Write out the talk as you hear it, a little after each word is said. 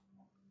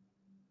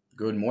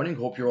Good morning.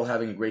 Hope you're all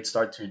having a great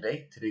start to your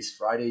day. Today's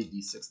Friday,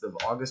 the 6th of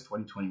August,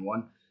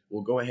 2021.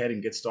 We'll go ahead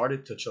and get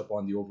started, touch up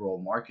on the overall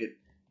market,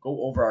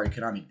 go over our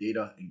economic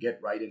data, and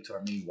get right into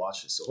our mini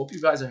watch list. So, hope you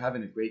guys are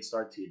having a great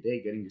start to your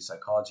day, getting your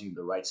psychology in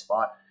the right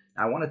spot.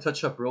 Now, I want to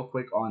touch up real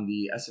quick on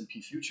the S&P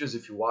futures.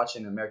 If you're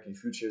watching American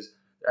futures,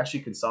 they're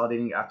actually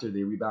consolidating after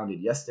they rebounded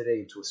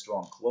yesterday into a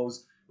strong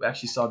close. We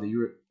actually saw the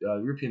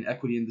European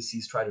equity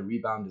indices try to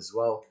rebound as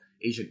well.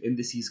 Asian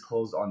indices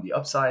closed on the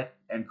upside,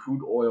 and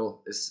crude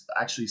oil is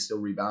actually still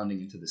rebounding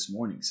into this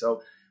morning.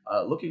 So,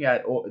 looking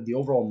at the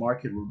overall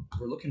market,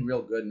 we're looking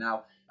real good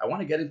now. I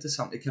want to get into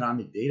some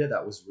economic data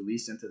that was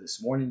released into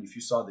this morning. If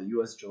you saw the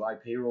U.S. July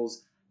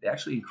payrolls, they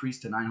actually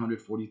increased to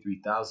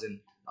 943,000.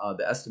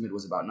 The estimate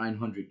was about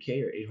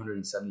 900K or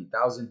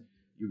 870,000.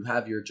 You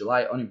have your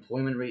July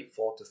unemployment rate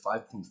fall to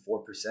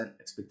 5.4%.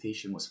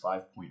 Expectation was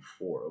 5.4.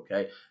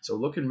 Okay, so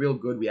looking real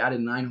good. We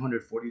added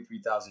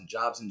 943,000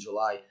 jobs in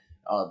July.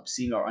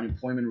 Seeing our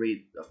unemployment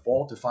rate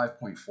fall to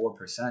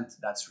 5.4%.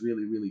 That's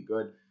really, really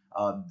good.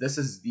 This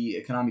is the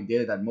economic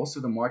data that most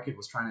of the market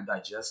was trying to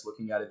digest,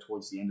 looking at it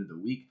towards the end of the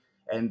week.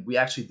 And we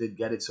actually did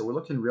get it. So we're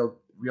looking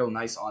real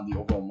nice on the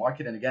overall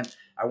market. And again,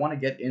 I want to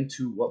get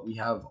into what we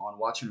have on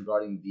watching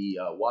regarding the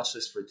watch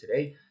list for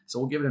today. So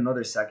we'll give it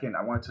another second.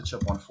 I want to touch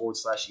up on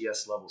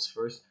 /ES levels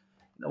first.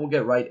 And then we'll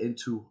get right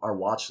into our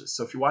watch list.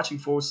 So if you're watching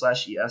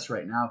 /ES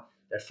right now,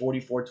 that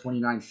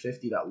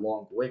 44.29.50, that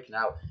long wick.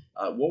 Now,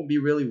 won't be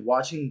really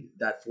watching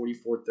that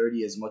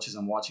 44.30 as much as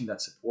I'm watching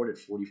that support at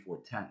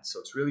 44.10.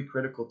 So it's really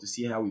critical to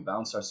see how we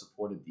bounce our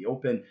support at the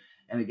open.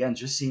 And again,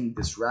 just seeing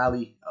this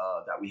rally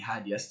that we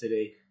had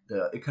yesterday,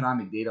 the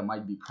economic data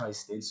might be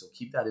priced in. So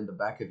keep that in the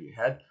back of your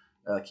head.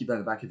 Keep that in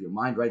the back of your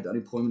mind, right? The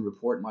unemployment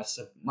report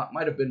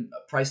might have been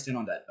priced in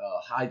on that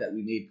high that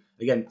we made.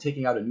 Again,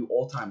 taking out a new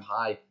all-time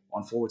high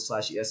on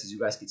 /ES, as you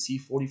guys can see,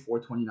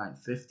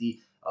 44.29.50.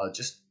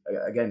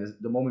 Again,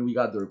 the moment we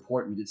got the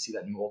report, we did see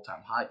that new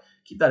all-time high.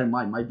 Keep that in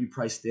mind, might be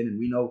priced in, and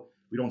we know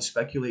we don't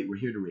speculate, we're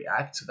here to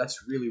react. So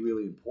that's really,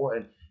 really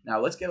important. Now,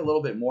 let's get a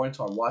little bit more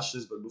into our watch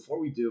list, but before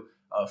we do,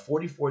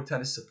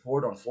 44.10 is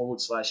support on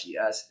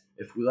 /ES.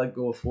 If we let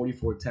go of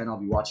 44.10, I'll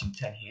be watching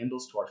 10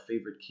 handles to our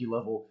favorite key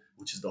level,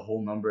 which is the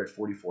whole number at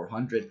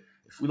 4,400.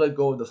 If we let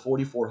go of the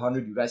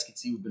 4,400, you guys can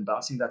see we've been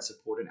bouncing that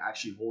support and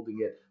actually holding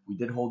it. We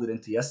did hold it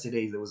into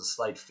yesterday. There was a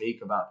slight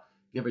fake, about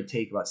give or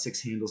take about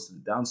 6 handles to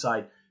the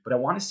downside. But I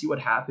want to see what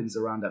happens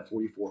around that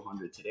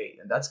 4,400 today.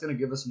 And that's going to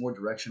give us more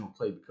directional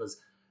play,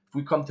 because if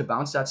we come to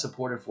bounce that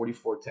support at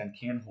 44.10,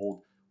 can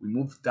hold, we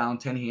move down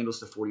 10 handles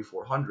to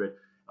 4,400.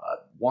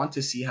 Want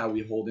to see how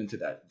we hold into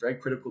that. Very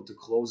critical to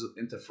close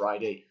into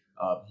Friday,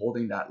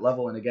 holding that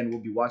level. And again, we'll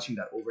be watching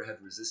that overhead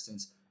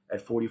resistance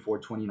at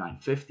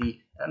 44.29.50,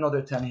 and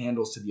another 10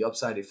 handles to the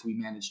upside if we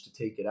manage to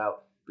take it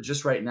out. But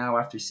just right now,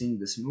 after seeing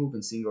this move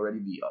and seeing already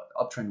the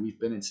uptrend we've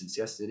been in since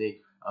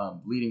yesterday,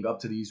 leading up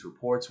to these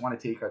reports, want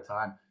to take our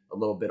time a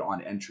little bit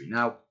on entry.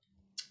 Now,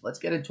 let's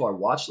get into our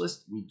watch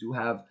list. We do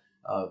have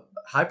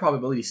high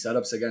probability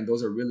setups. Again,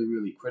 those are really,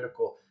 really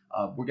critical.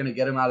 We're going to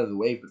get them out of the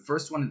way. But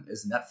first one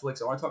is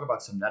Netflix. I want to talk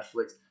about some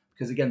Netflix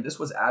because, again, this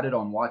was added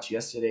on watch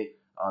yesterday.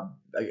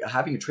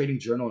 Having a trading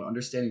journal and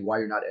understanding why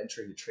you're not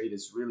entering the trade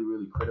is really,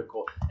 really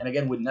critical. And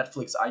again, with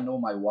Netflix, I know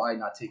my why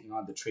not taking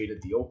on the trade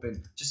at the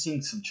open. Just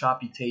seeing some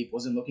choppy tape,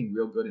 wasn't looking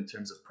real good in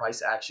terms of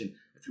price action.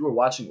 If you were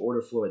watching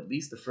order flow, at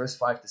least the first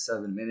 5 to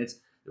 7 minutes,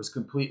 there was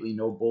completely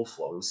no bull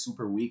flow. It was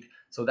super weak.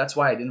 So that's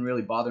why I didn't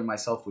really bother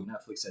myself with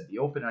Netflix at the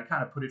open. I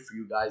kind of put it for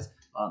you guys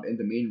in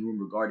the main room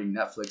regarding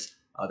Netflix.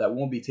 That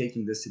won't be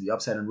taking this to the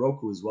upside, and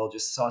Roku as well.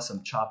 Just saw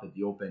some chop at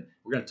the open.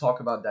 We're going to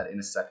talk about that in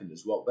a second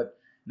as well. But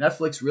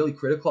Netflix, really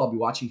critical. I'll be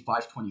watching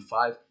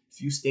 525.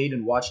 If you stayed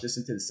and watched this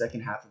into the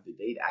second half of the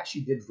day, it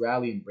actually did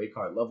rally and break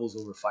our levels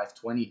over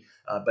 520.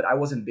 But I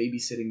wasn't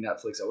babysitting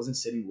Netflix. I wasn't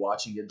sitting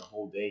watching it the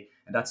whole day.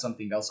 And that's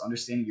something else.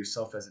 Understanding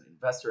yourself as an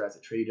investor, as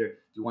a trader. Do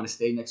you want to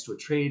stay next to a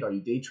trade? Are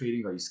you day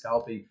trading? Are you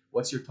scalping?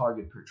 What's your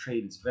target per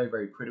trade? It's very,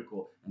 very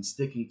critical. And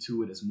sticking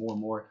to it is more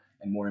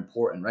and more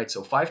important, right?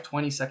 So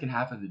 520, second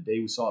half of the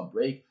day, we saw a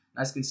break.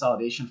 Nice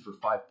consolidation for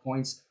 5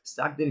 points.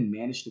 Stock didn't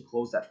manage to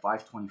close that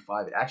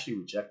 525. It actually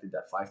rejected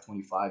that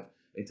 525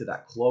 into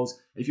that close.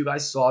 And if you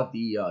guys saw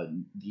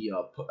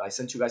I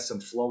sent you guys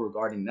some flow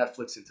regarding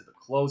Netflix into the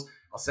close.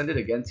 I'll send it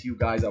again to you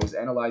guys. I was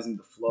analyzing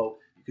the flow.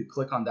 You could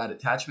click on that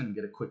attachment and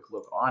get a quick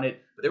look on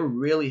it. But they were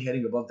really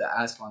hitting above the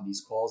ask on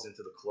these calls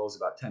into the close,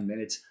 about 10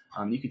 minutes.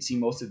 You could see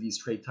most of these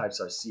trade types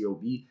are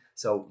COB.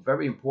 So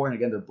very important.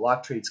 Again, the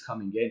block trades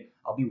coming in.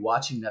 I'll be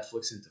watching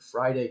Netflix into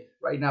Friday.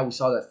 Right now, we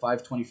saw that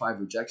 525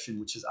 rejection,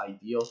 which is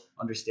ideal,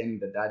 understanding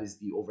that that is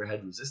the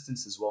overhead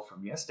resistance as well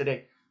from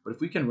yesterday. But if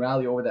we can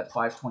rally over that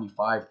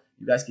 525,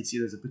 you guys can see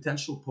there's a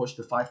potential push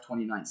to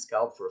 529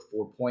 scalp for a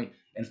 4-point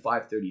and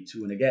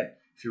 532. And again,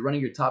 if you're running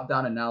your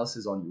top-down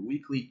analysis on your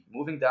weekly,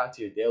 moving down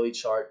to your daily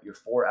chart, your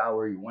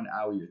 4-hour, your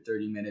 1-hour, your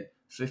 30-minute,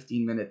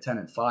 15-minute, 10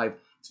 and 5,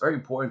 it's very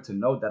important to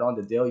note that on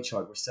the daily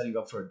chart, we're setting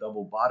up for a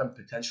double bottom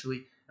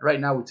potentially. Right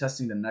now, we're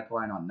testing the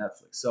neckline on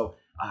Netflix. So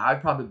A high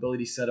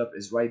probability setup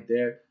is right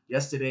there.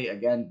 Yesterday,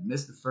 again,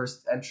 missed the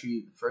first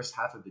entry. The first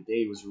half of the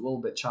day was a little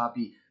bit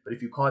choppy, but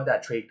if you caught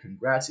that trade,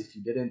 congrats. If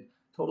you didn't,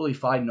 totally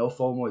fine, no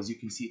FOMO. As you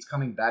can see, it's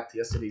coming back to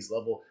yesterday's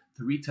level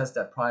to retest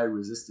that prior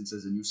resistance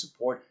as a new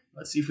support.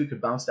 Let's see if we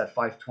could bounce that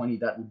 520.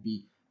 That would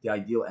be the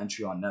ideal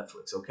entry on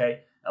Netflix,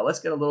 okay? Now let's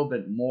get a little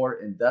bit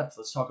more in depth.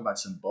 Let's talk about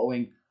some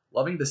Boeing.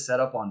 Loving the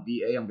setup on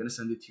BA. I'm going to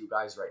send it to you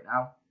guys right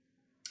now.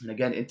 And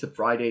again, into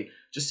Friday,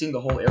 just seeing the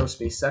whole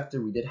aerospace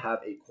sector, we did have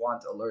a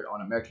Quant alert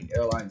on American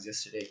Airlines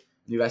yesterday.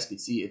 You guys could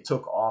see it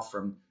took off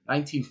from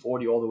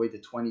 1940 all the way to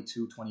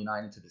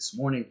 22.29 into this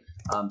morning.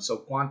 So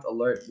Quant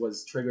alert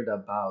was triggered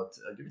about,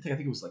 give or take, I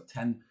think it was like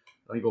 10.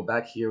 Let me go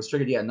back here. It was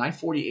triggered,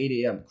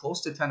 9:48 a.m.,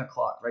 close to 10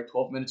 o'clock, right?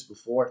 12 minutes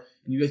before.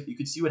 And you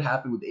could see what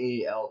happened with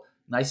AAL.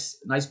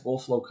 Nice bull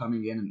flow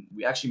coming in, and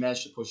we actually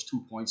managed to push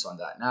 2 points on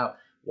that. Now,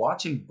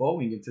 watching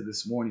Boeing into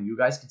this morning, you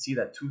guys can see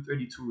that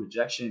 232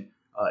 rejection.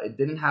 It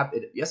didn't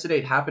happen yesterday.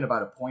 It happened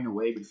about a point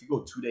away, but if you go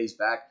 2 days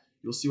back,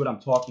 you'll see what I'm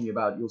talking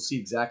about. You'll see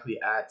exactly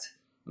at,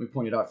 let me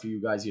point it out for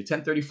you guys here,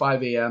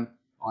 10:35 a.m.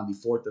 on the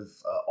 4th of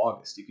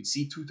August. You can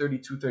see 230,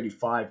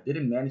 235,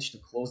 didn't manage to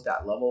close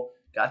that level,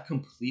 got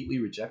completely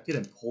rejected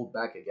and pulled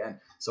back again.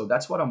 So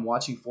that's what I'm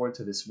watching forward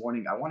to this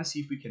morning. I want to see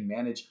if we can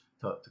manage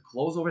to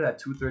close over that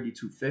 230,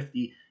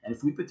 250. And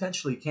if we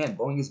potentially can,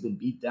 Boeing has been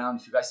beat down.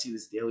 If you guys see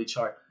this daily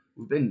chart,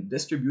 we've been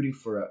distributing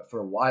for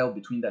a while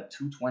between that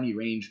 220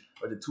 range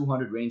or the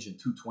 200 range and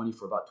 220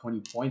 for about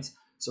 20 points.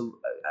 So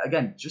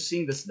again, just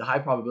seeing this, the high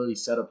probability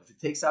setup, if it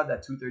takes out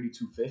that 230,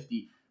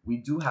 250, we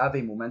do have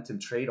a momentum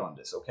trade on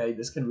this, okay?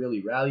 This can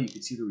really rally. You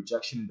can see the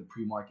rejection in the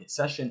pre-market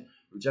session,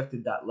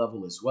 rejected that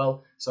level as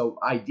well. So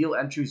ideal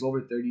entries over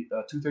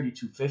 230,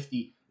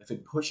 250. If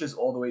it pushes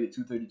all the way to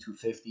 230,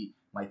 250,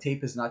 my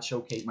tape is not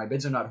showcasing, my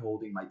bids are not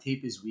holding, my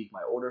tape is weak,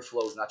 my order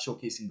flow is not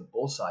showcasing the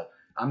bull side.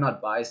 I'm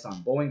not biased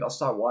on Boeing. I'll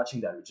start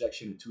watching that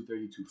rejection at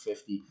 230,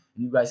 250.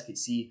 And you guys can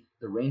see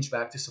the range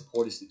back to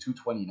support is to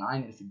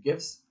 229. And if it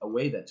gives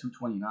away that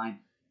 229,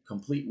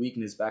 complete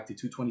weakness back to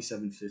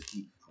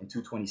 227.50 and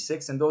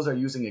 226. And those are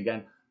using,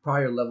 again,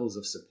 prior levels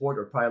of support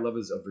or prior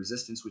levels of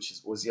resistance, which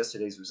was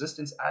yesterday's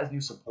resistance, as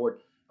new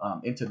support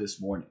into this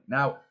morning.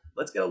 Now,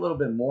 let's get a little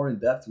bit more in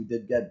depth. We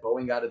did get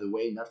Boeing out of the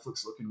way.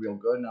 Netflix looking real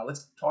good. Now,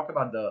 let's talk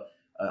about the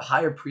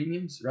higher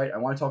premiums, right? I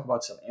want to talk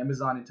about some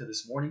Amazon into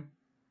this morning.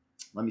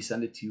 Let me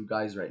send it to you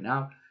guys right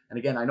now. And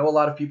again, I know a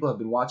lot of people have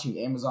been watching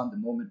Amazon the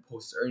moment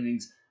post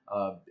earnings.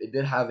 It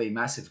did have a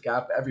massive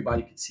gap.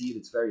 Everybody could see it.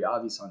 It's very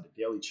obvious on the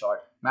daily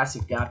chart.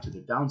 Massive gap to the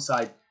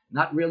downside.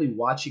 Not really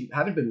watching,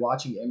 haven't been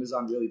watching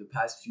Amazon really the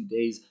past few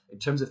days in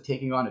terms of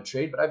taking on a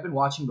trade, but I've been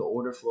watching the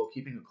order flow,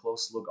 keeping a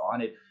close look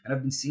on it, and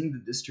I've been seeing the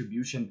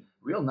distribution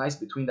real nice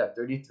between that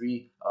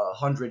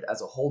 3,300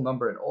 as a whole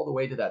number and all the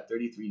way to that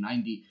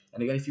 3,390.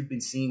 And again, if you've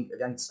been seeing,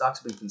 again, stocks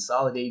have been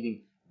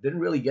consolidating, didn't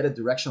really get a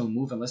directional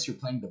move unless you're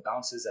playing the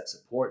bounces at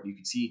support. You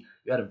can see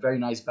you had a very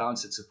nice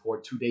bounce at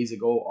support 2 days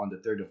ago on the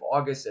 3rd of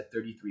August at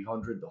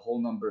 3,300, the whole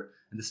number,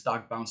 and the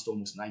stock bounced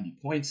almost 90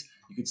 points.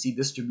 You could see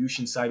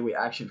distribution sideways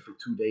action for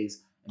 2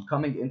 days. And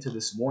coming into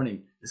this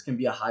morning, this can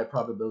be a high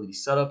probability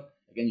setup.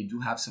 Again, you do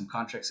have some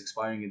contracts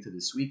expiring into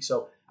this week.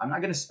 So I'm not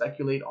going to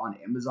speculate on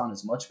Amazon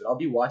as much, but I'll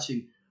be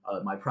watching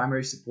my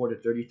primary support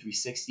at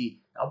 33.60.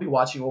 I'll be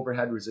watching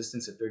overhead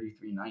resistance at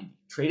 33.90.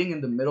 Trading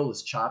in the middle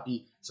is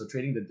choppy, so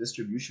trading the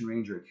distribution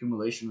range or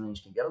accumulation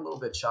range can get a little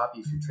bit choppy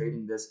if you're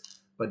trading this,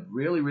 but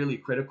really, really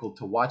critical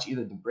to watch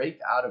either the break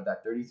out of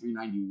that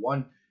 33.91.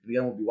 And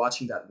again, we'll be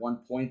watching that 1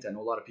 point. I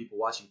know a lot of people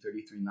watching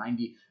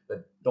 33.90,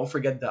 but don't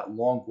forget that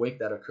long wick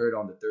that occurred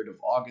on the 3rd of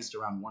August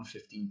around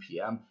 1:15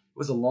 p.m. It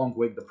was a long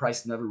wick. The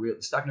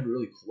stock never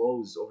really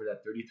closed over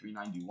that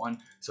 33.91.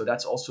 So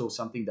that's also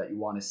something that you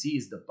want to see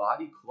is the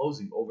body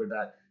closing over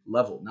that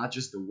level, not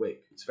just the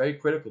wick. It's very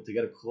critical to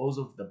get a close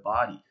of the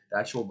body, the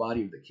actual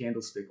body of the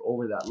candlestick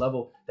over that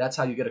level. That's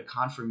how you get a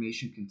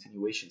confirmation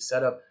continuation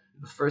setup.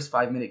 The first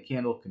 5-minute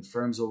candle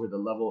confirms over the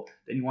level.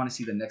 Then you want to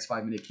see the next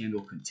 5-minute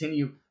candle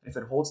continue. If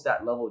it holds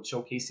that level, it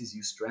showcases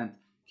you strength,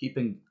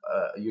 keeping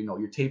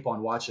your tape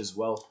on watch as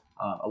well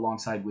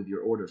alongside with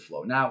your order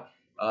flow. Now,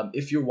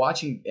 if you're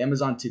watching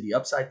Amazon to the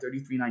upside,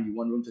 33.91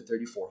 room to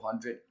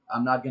 3,400,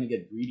 I'm not going to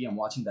get greedy. I'm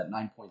watching that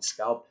 9-point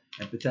scalp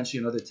and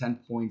potentially another 10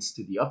 points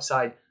to the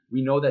upside.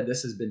 We know that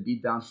this has been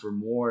beat down for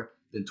more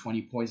than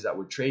 20 points that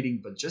we're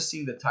trading, but just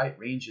seeing the tight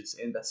range it's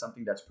in, that's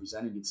something that's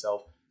presenting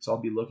itself. So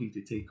I'll be looking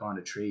to take on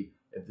a trade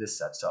if this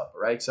sets up,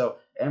 all right? So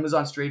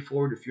Amazon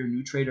straightforward. If you're a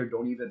new trader,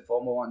 don't even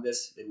FOMO on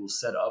this. It will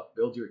set up,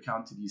 build your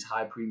account to these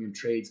high premium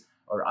trades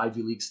or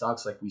Ivy League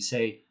stocks like we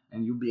say,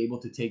 and you'll be able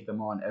to take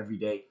them on every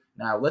day.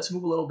 Now, let's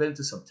move a little bit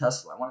into some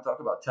Tesla. I want to talk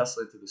about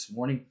Tesla into this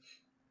morning.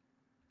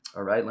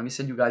 All right, let me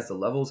send you guys the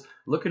levels.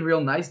 Looking real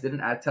nice.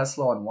 Didn't add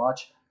Tesla on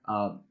watch.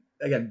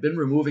 Again, been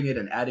removing it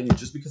and adding it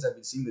just because I've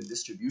been seeing the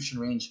distribution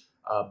range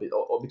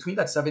between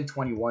that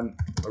 721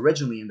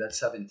 originally and that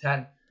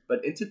 710.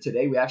 But into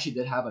today, we actually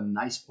did have a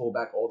nice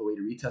pullback all the way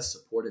to retest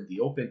support at the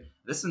open.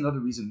 This is another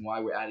reason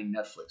why we're adding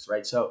Netflix,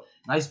 right? So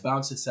nice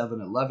bounce at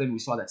 711. We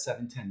saw that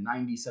 710.90,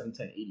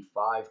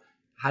 710.85.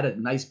 had a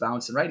nice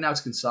bounce, and right now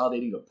it's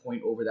consolidating a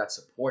point over that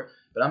support.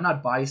 But I'm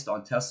not biased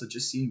on Tesla,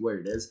 just seeing where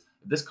it is.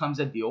 If this comes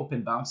at the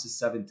open, bounces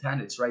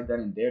 710, it's right then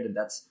and there. Then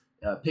that's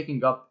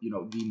picking up, the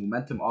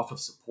momentum off of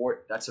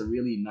support. That's a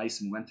really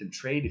nice momentum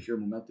trade. If you're a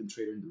momentum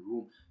trader in the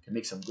room, can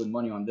make some good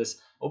money on this.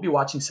 We'll be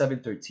watching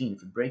 713.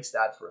 If it breaks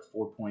that for a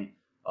 4 point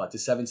to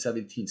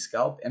 717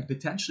 scalp, and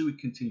potentially with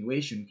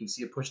continuation, you can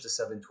see a push to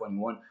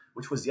 721,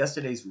 which was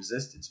yesterday's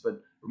resistance.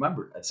 But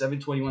remember, at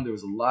 721, there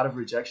was a lot of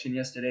rejection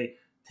yesterday.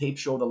 Tape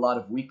showed a lot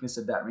of weakness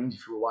at that range.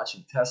 If you were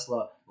watching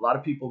Tesla, a lot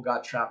of people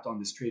got trapped on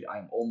this trade. I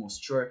am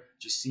almost sure.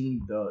 Just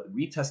seeing the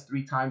retest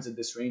 3 times at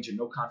this range and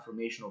no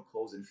confirmational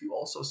close. And if you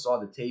also saw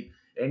the tape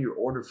and your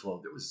order flow,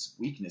 there was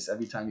weakness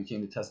every time you came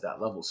to test that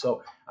level.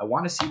 So I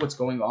want to see what's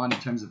going on in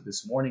terms of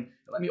this morning.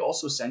 And let me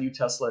also send you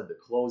Tesla at the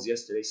close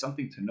yesterday.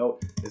 Something to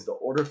note is the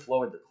order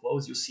flow at the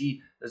close. You'll see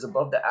there's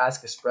above the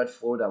ask a spread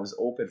floor that was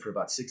open for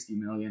about 60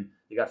 million.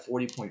 You got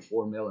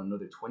 40.4 mil and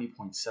another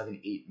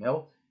 20.78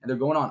 mil. And they're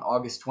going on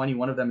August 20.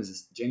 One of them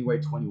is January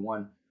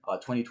 21,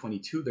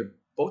 2022. They're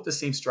both the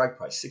same strike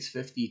price,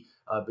 650.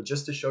 But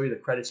just to show you the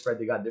credit spread,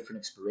 they got different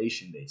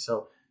expiration dates.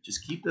 So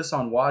just keep this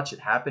on watch. It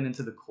happened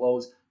into the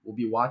close. We'll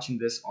be watching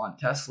this on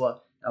Tesla.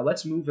 Now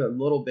let's move a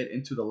little bit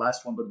into the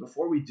last one. But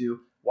before we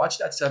do, watch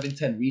that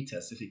 710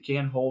 retest. If it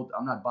can hold,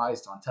 I'm not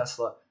biased on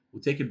Tesla.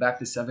 We'll take it back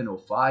to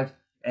 705.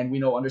 And we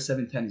know under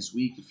 710 is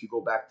weak. If you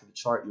go back to the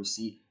chart, you'll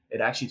see it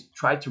actually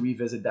tried to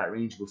revisit that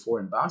range before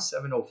and bounced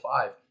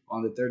 705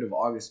 on the 3rd of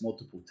August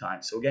multiple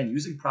times. So again,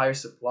 using prior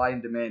supply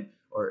and demand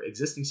or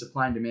existing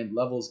supply and demand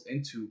levels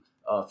into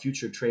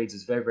future trades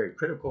is very, very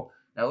critical.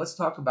 Now let's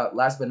talk about,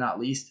 last but not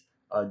least,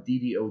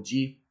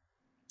 DDOG.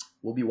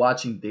 We'll be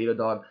watching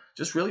Datadog.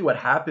 Just really what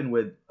happened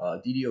with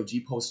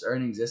DDOG post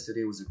earnings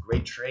yesterday was a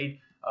great trade.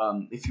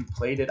 If you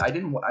played it,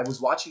 I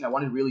was watching. I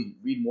wanted to really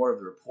read more of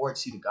the report,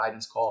 see the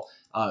guidance call,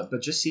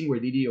 but just seeing where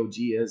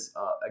DDOG is.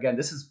 Again,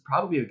 this is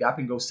probably a gap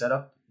and go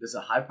setup. This is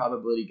a high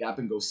probability gap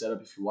and go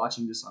setup. If you're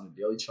watching this on a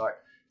daily chart,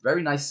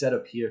 very nice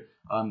setup here.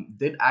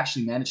 Did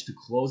actually manage to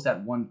close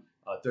that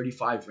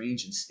 135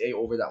 range and stay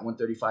over that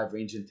 135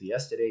 range into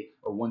yesterday,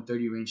 or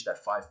 130 range, that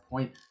 5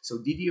 point. So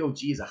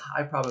DDOG is a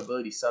high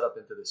probability setup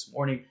into this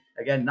morning.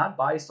 Again, not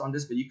biased on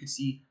this, but you can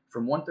see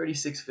from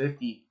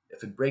 136.50.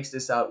 If it breaks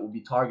this out, we'll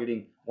be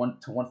targeting 1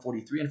 to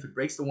 143. And if it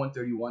breaks the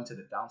 131 to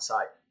the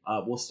downside,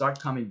 we'll start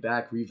coming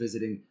back,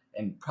 revisiting,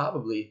 and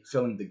probably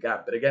filling the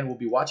gap. But again, we'll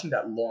be watching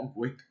that long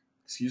wick.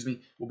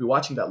 We'll be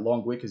watching that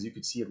long wick, as you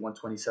can see at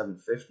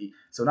 127.50.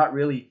 So not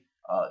really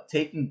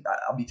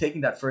I'll be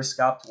taking that first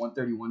scalp to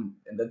 131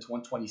 and then to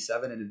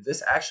 127. And if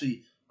this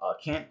actually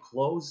can't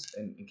close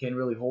and can't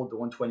really hold the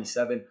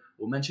 127,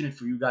 we'll mention it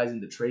for you guys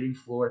in the trading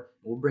floor.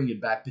 We'll bring it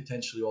back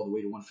potentially all the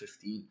way to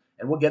 115.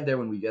 And we'll get there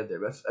when we get there.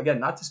 But again,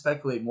 not to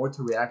speculate, more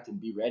to react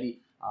and be ready.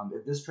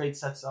 If this trade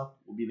sets up,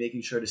 we'll be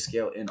making sure to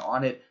scale in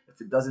on it.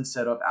 If it doesn't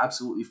set up,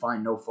 absolutely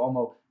fine, no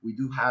FOMO. We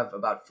do have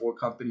about 4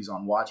 companies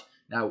on watch.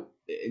 Now,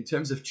 in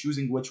terms of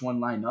choosing which one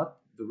line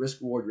up, the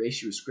risk-reward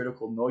ratio is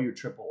critical. Know your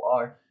triple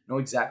R. Know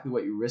exactly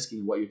what you're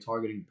risking, what you're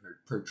targeting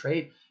per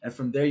trade. And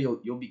from there,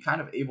 you'll be kind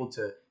of able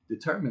to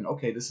determine,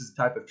 okay, this is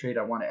the type of trade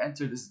I want to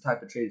enter. This is the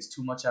type of trade it's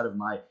too much out of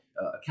my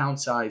account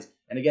size.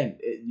 And again,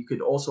 you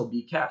could also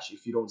be cash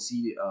if you don't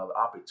see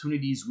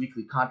opportunities.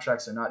 Weekly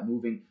contracts are not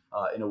moving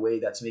in a way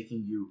that's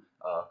making you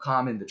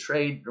calm in the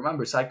trade.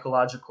 Remember,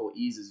 psychological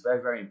ease is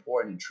very, very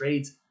important in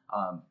trades.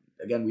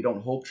 Again, we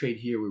don't hope trade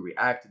here. We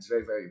react. It's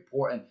very, very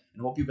important.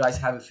 And hope you guys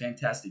have a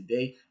fantastic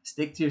day.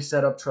 Stick to your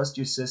setup. Trust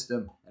your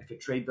system. And if a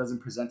trade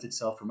doesn't present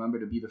itself, remember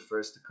to be the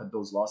first to cut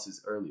those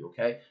losses early,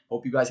 okay?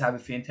 Hope you guys have a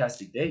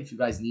fantastic day. If you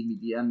guys need me,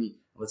 DM me.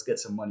 Let's get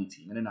some money,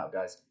 team. In and out,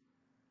 guys.